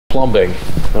plumbing.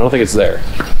 I don't think it's there.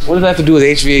 What does that have to do with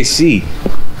HVAC?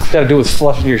 It's got to do with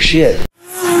flushing your shit.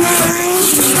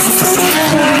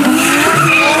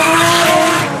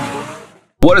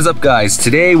 What is up, guys?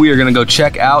 Today we are gonna go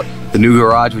check out the new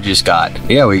garage we just got.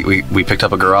 Yeah, we picked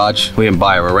up a garage. We didn't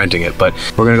buy it, we're renting it, but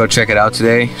we're gonna go check it out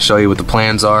today, show you what the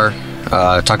plans are,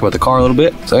 talk about the car a little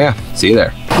bit. So yeah, see you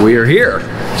there. We are here.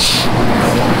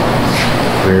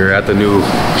 We're at the new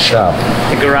shop.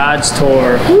 The garage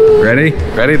tour. Ready?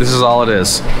 Ready? This is all it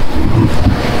is.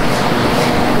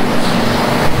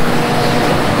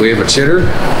 We have a chitter,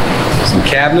 some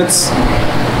cabinets.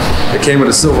 It came with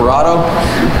a Silverado.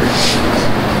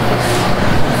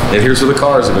 And here's where the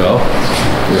cars go.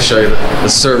 I'm gonna show you the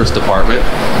service department.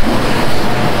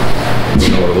 I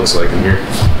don't know what it looks like in here.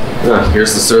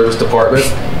 Here's the service department.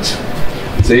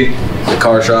 See? The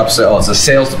car shop, oh, it's a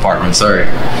sales department, sorry.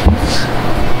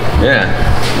 Yeah,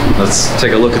 let's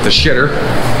take a look at the shitter.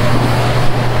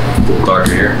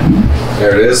 Darker here.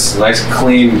 There it is, nice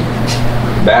clean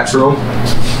bathroom.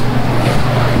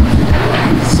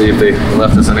 Let's see if they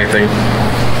left us anything.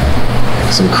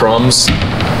 Some crumbs.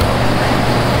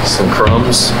 Some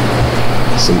crumbs.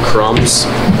 Some crumbs.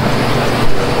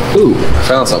 Ooh, I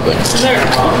found something.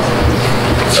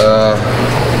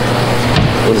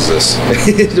 What is this?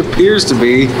 It appears to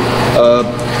be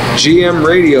GM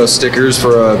radio stickers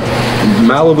for a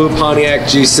Malibu Pontiac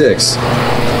G6.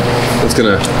 It's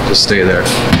gonna just stay there.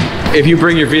 If you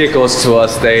bring your vehicles to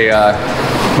us, they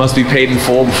must be paid in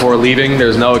full before leaving.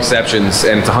 There's no exceptions,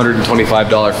 and it's a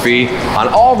 $125 fee on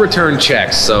all return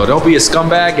checks. So don't be a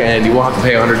scumbag, and you won't have to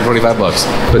pay 125 bucks.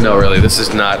 But no, really, this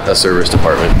is not a service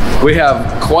department. We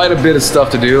have quite a bit of stuff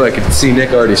to do. I can see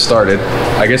Nick already started.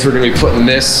 I guess we're gonna be putting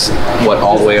this, what,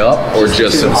 all the way up, or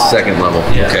just at the second level?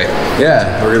 Yeah. Okay.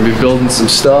 Yeah, we're gonna be building some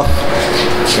stuff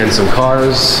and some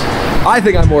cars. I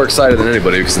think I'm more excited than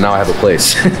anybody because now I have a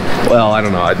place. Well, I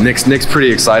don't know. Nick's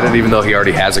pretty excited, even though he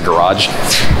already has a garage.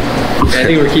 I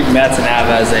think we're keeping Matt's and Av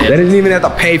as they didn't even have to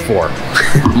pay for,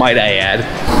 might I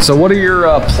add. So, what are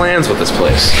your plans with this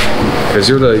place? Because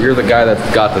you're the guy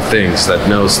that got the things, that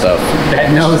knows stuff.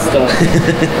 That knows stuff.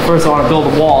 First, I want to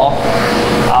build a wall.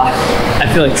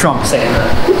 I feel like Trump saying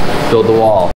that. Build the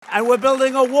wall. And we're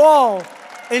building a wall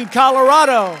in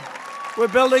Colorado. We're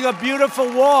building a beautiful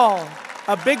wall.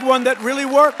 A big one that really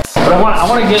works. But I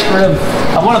want to get rid of,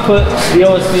 I want to put the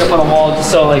OSB up on a wall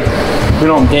just so like we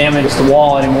don't damage the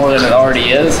wall any more than it already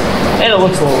is, and it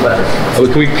looks a little better. Oh,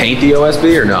 can we paint the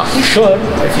OSB or no? You could,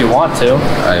 if you want to.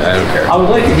 I don't care. I would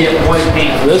like to get white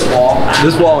paint for this wall.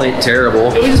 This wall ain't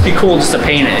terrible. It would just be cool just to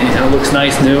paint it, and it looks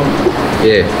nice new.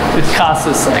 Yeah. It costs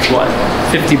us like what,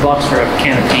 50 bucks for a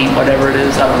can of paint, whatever it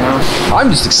is, I don't know.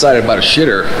 I'm just excited about a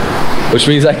shitter, which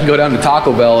means I can go down to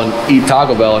Taco Bell and eat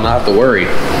Taco Bell and not have to worry. You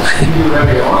can do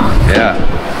whatever you want. Yeah.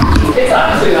 It's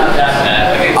honestly not that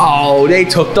bad. Oh, they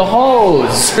took the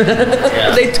hose.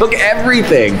 Yeah. They took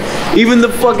everything. Even the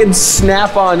fucking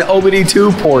Snap-on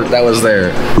OBD2 port that was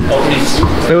there.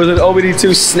 OBD2? There was an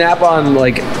OBD2 Snap-on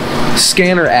like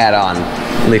scanner add-on,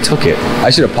 and they took it. I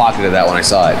should have pocketed that when I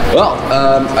saw it. Well,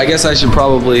 I guess I should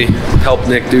probably help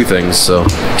Nick do things, so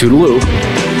toodaloo.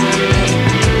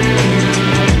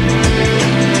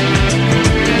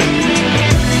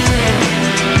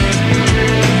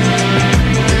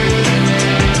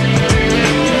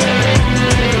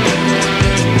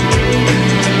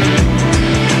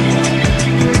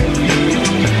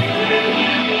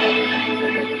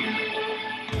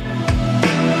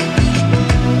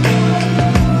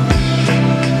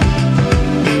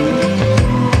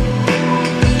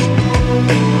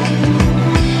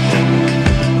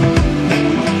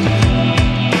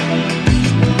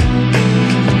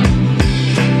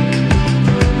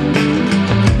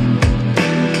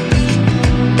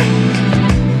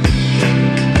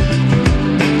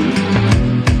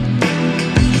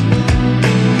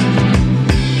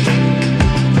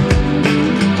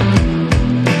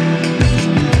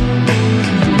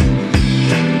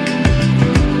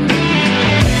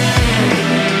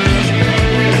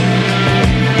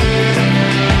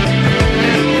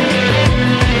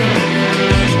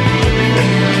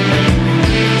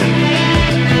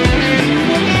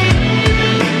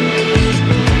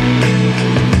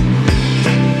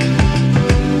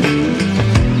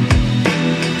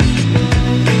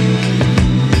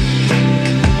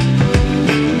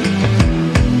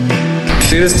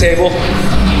 See this table?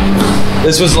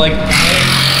 This was like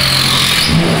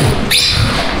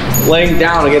laying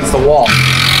down against the wall.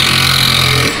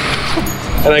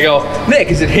 And I go, Nick,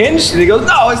 is it hinged? And he goes,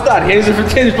 no, it's not hinged. If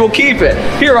it's hinged, we'll keep it.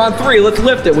 Here, on 3, let's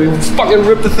lift it. We fucking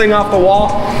ripped the thing off the wall.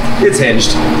 It's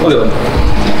hinged. Look at them.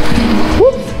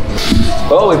 Whoop.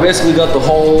 Well, we basically got the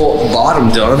whole bottom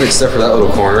done, except for that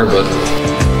little corner, but...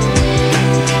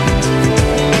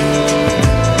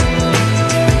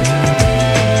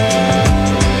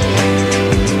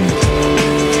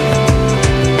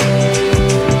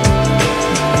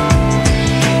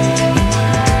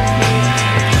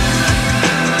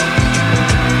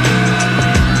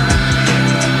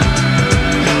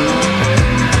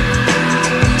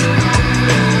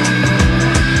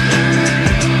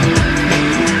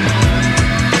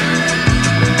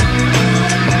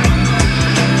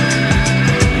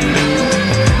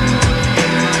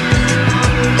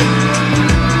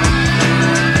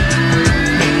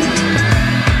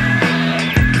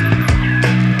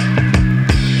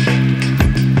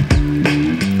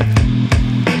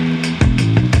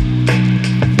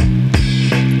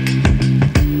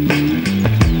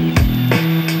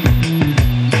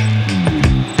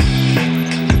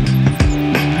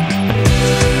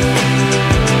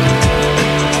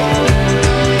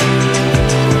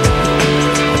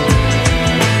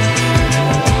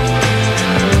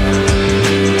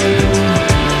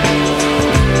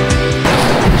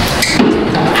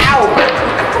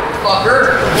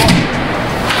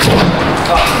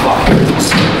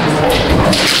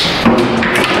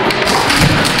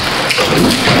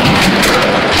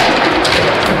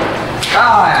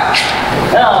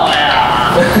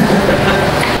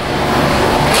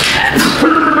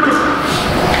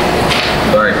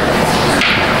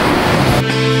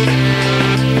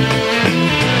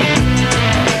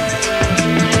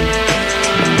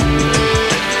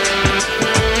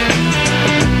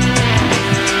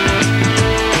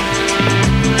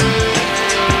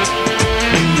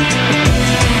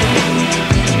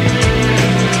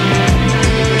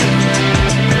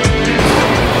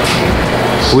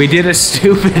 We did a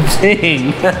stupid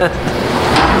thing.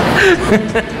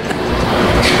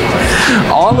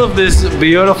 All of this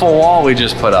beautiful wall we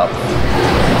just put up.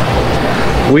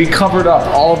 We covered up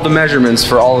all of the measurements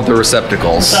for all of the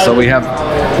receptacles. So we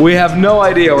have no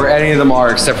idea where any of them are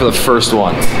except for the first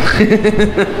one.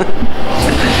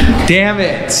 Damn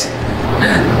it.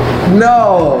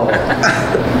 No.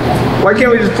 Why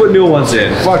can't we just put new ones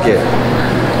in? Fuck it.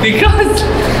 Because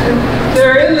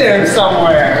they're in there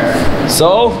somewhere.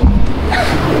 So?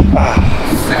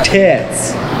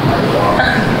 Tits.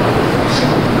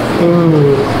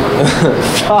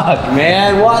 Fuck,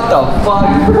 man. What the fuck?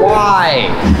 Why?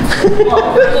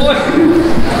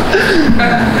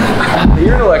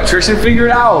 You're an electrician. Figure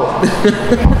it out.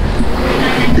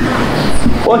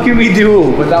 What can we do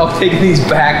without taking these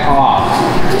back off?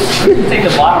 Take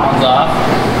the bottom ones off.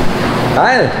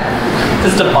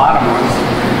 Just the bottom ones.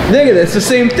 Nigga, it's the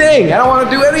same thing. I don't want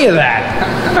to do any of that.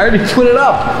 I already put it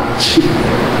up.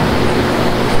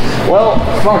 Well,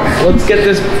 fuck. Let's get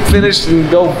this finished and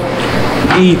go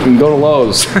eat and go to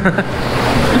Lowe's.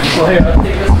 Well, here, let's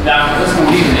take this one down. This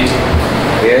one's evening.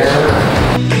 Yeah.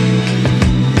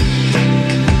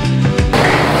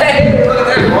 Hey, look at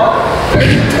that one.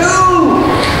 There's two.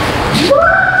 Woo!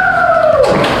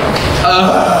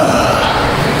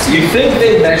 You think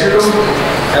they measured them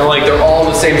and like they're all in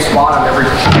the same spot on every?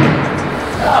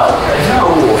 Oh, no.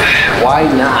 Why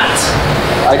not?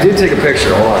 I did take a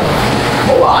picture. Hold on.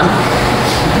 Hold on.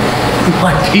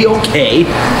 Might be okay.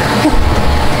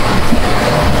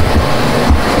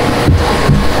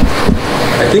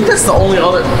 I think that's the only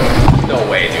other. No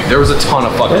way, dude. There was a ton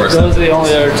of fucking Those are the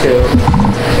only other two.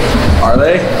 Are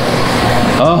they?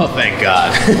 Oh, thank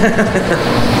God.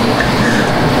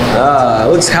 It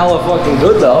looks hella fucking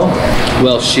good though.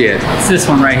 Well, shit. It's this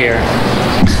one right here.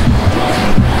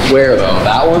 Where though?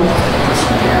 That one?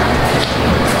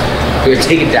 You're gonna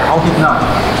take it down? No.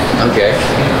 Okay.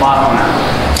 Bottom one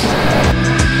out.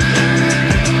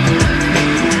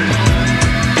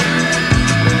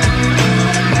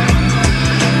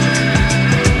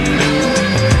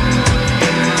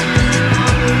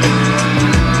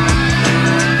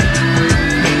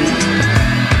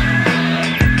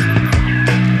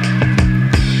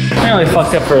 I only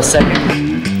fucked up for a second.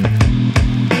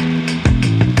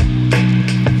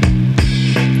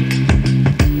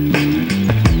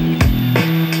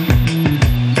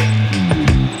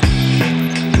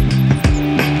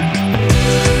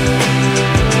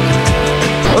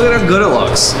 Look at how good it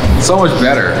looks. So much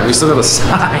better. And we still have a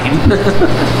sign.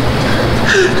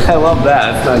 I love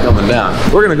that. It's not coming down.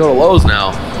 We're gonna go to Lowe's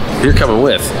now. You're coming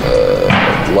with.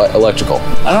 Electrical.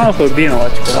 I don't know if it would be an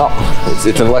electrical. Oh,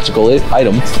 it's an electrical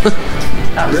item.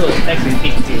 Not really.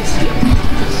 Technically,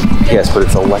 HVAC. Yes, but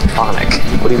it's electronic.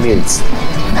 What do you mean?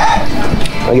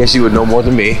 I guess you would know more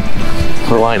than me.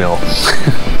 What do I know?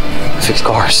 Fix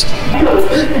cars. I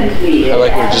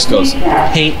like when it just goes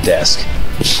paint desk.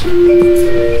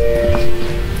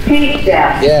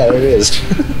 Yeah, there it is.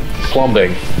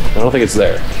 Plumbing. I don't think it's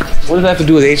there. What does that have to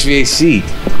do with HVAC?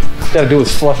 It's got to do with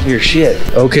flushing your shit.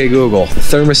 Okay, Google.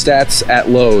 Thermostats at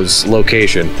Lowe's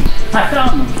location. I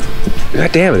found them.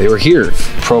 God damn it, they were here.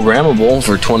 Programmable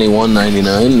for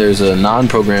 $21.99. There's a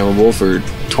non-programmable for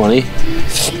 $20.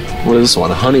 What is this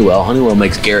one? Honeywell. Honeywell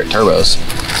makes Garrett turbos.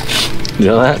 You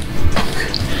know that?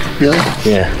 Really?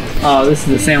 Yeah. Oh, this is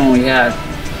the same one we had.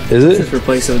 Is it? Just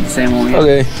replace it with the same one we had.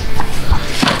 Okay.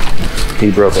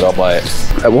 He broke it, I'll buy it.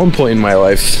 At one point in my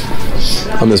life,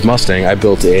 on this Mustang, I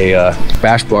built a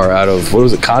bash bar out of, what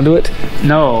was it, conduit?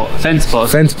 No, fence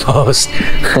post. Fence post.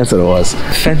 That's what it was.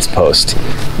 Fence post.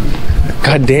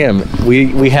 God damn.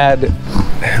 We had,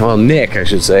 well, Nick, I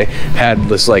should say, had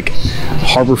this like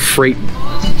Harbor Freight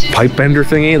pipe bender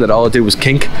thingy that all it did was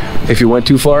kink if you went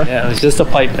too far. Yeah, it was just a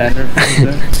pipe bender.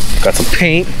 Got some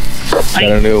paint. Got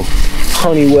a new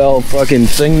Honeywell fucking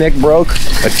thing Nick broke.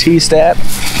 A T-stat.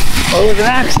 Oh, it was an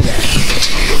accident.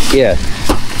 Yeah.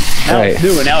 Now it's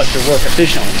new and now it should work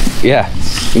efficiently. Yeah.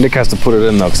 Nick has to put it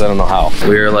in though, because I don't know how.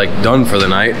 We are like done for the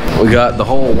night. We got the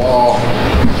whole wall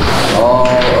all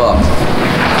up.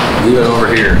 Even over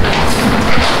here.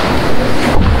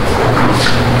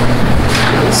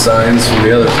 Signs from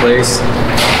the other place.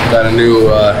 Got a new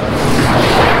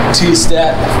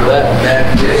T-stat for that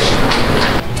back dish.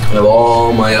 I have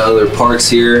all my other parts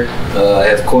here. I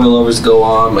have coilovers to go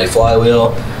on, my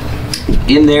flywheel.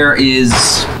 In there is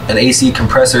an AC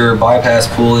compressor bypass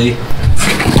pulley.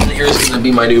 And here's going to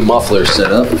be my new muffler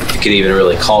setup. You can even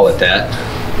really call it that.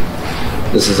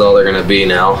 This is all they're going to be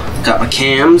now. Got my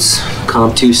cams,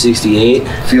 Comp 268,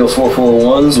 Feel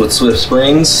 441s with Swift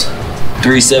springs,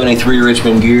 373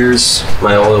 Richmond gears,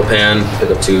 my oil pan,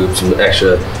 pickup tube, some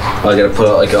extra. I got to put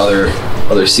out like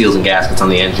other seals and gaskets on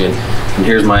the engine. And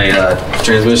here's my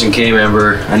transmission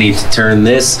K-member. I need to turn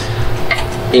this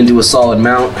into a solid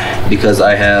mount because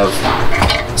I have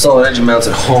solid engine mounts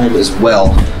at home as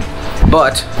well.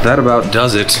 But that about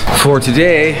does it for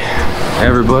today,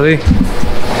 everybody.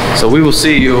 So we will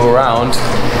see you around.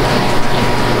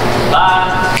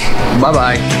 Bye.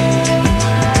 Bye-bye.